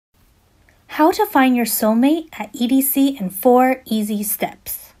How to find your soulmate at EDC in 4 easy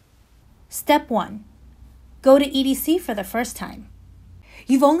steps. Step 1. Go to EDC for the first time.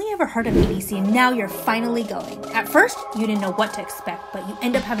 You've only ever heard of EDC and now you're finally going. At first, you didn't know what to expect, but you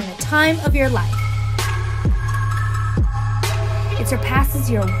end up having the time of your life. It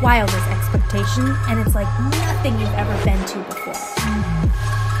surpasses your wildest expectations and it's like nothing you've ever been to before.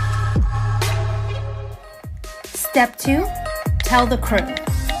 Step 2. Tell the crew.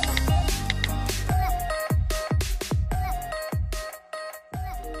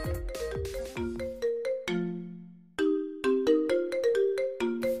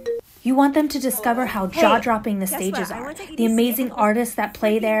 You want them to discover how jaw-dropping the stages are, the amazing artists that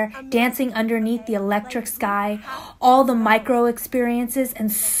play there, dancing underneath the electric sky, all the micro experiences,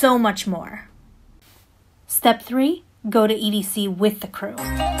 and so much more. Step 3. Go to EDC with the crew.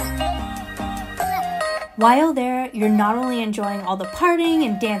 While there, you're not only enjoying all the partying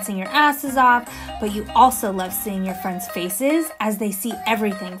and dancing your asses off, but you also love seeing your friends' faces as they see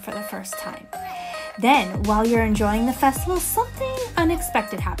everything for the first time. Then, while you're enjoying the festival, something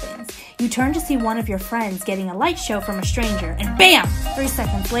unexpected happens. You turn to see one of your friends getting a light show from a stranger, and bam! 3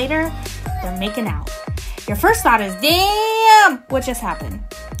 seconds later, they're making out. Your first thought is, damn! What just happened?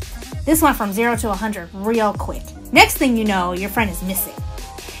 This went from 0 to 100 real quick. Next thing you know, your friend is missing.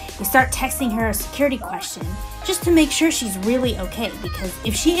 You start texting her a security question just to make sure she's really okay, because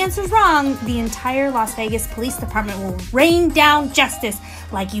if she answers wrong, the entire Las Vegas Police Department will rain down justice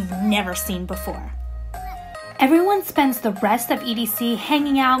like you've never seen before. Everyone spends the rest of EDC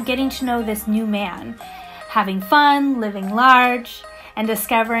hanging out, getting to know this new man, having fun, living large, and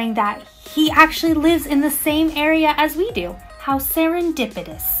discovering that he actually lives in the same area as we do. How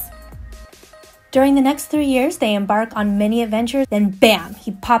serendipitous. During the next 3 years, they embark on many adventures, then bam, he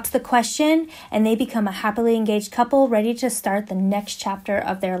pops the question, and they become a happily engaged couple ready to start the next chapter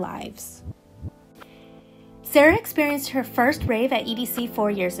of their lives. Sarah experienced her first rave at EDC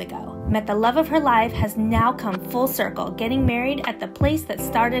 4 years ago, met the love of her life, has now come full circle, getting married at the place that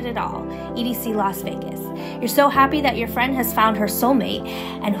started it all, EDC Las Vegas. You're so happy that your friend has found her soulmate,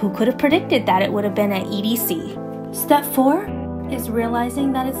 and who could have predicted that it would have been at EDC? Step 4 is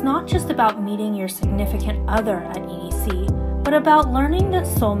realizing that it's not just about meeting your significant other at EDC, but about learning that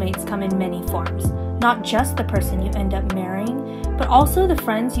soulmates come in many forms. Not just the person you end up marrying, but also the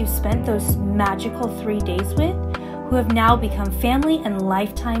friends you've spent those magical 3 days with, who have now become family and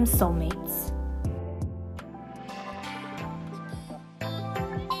lifetime soulmates.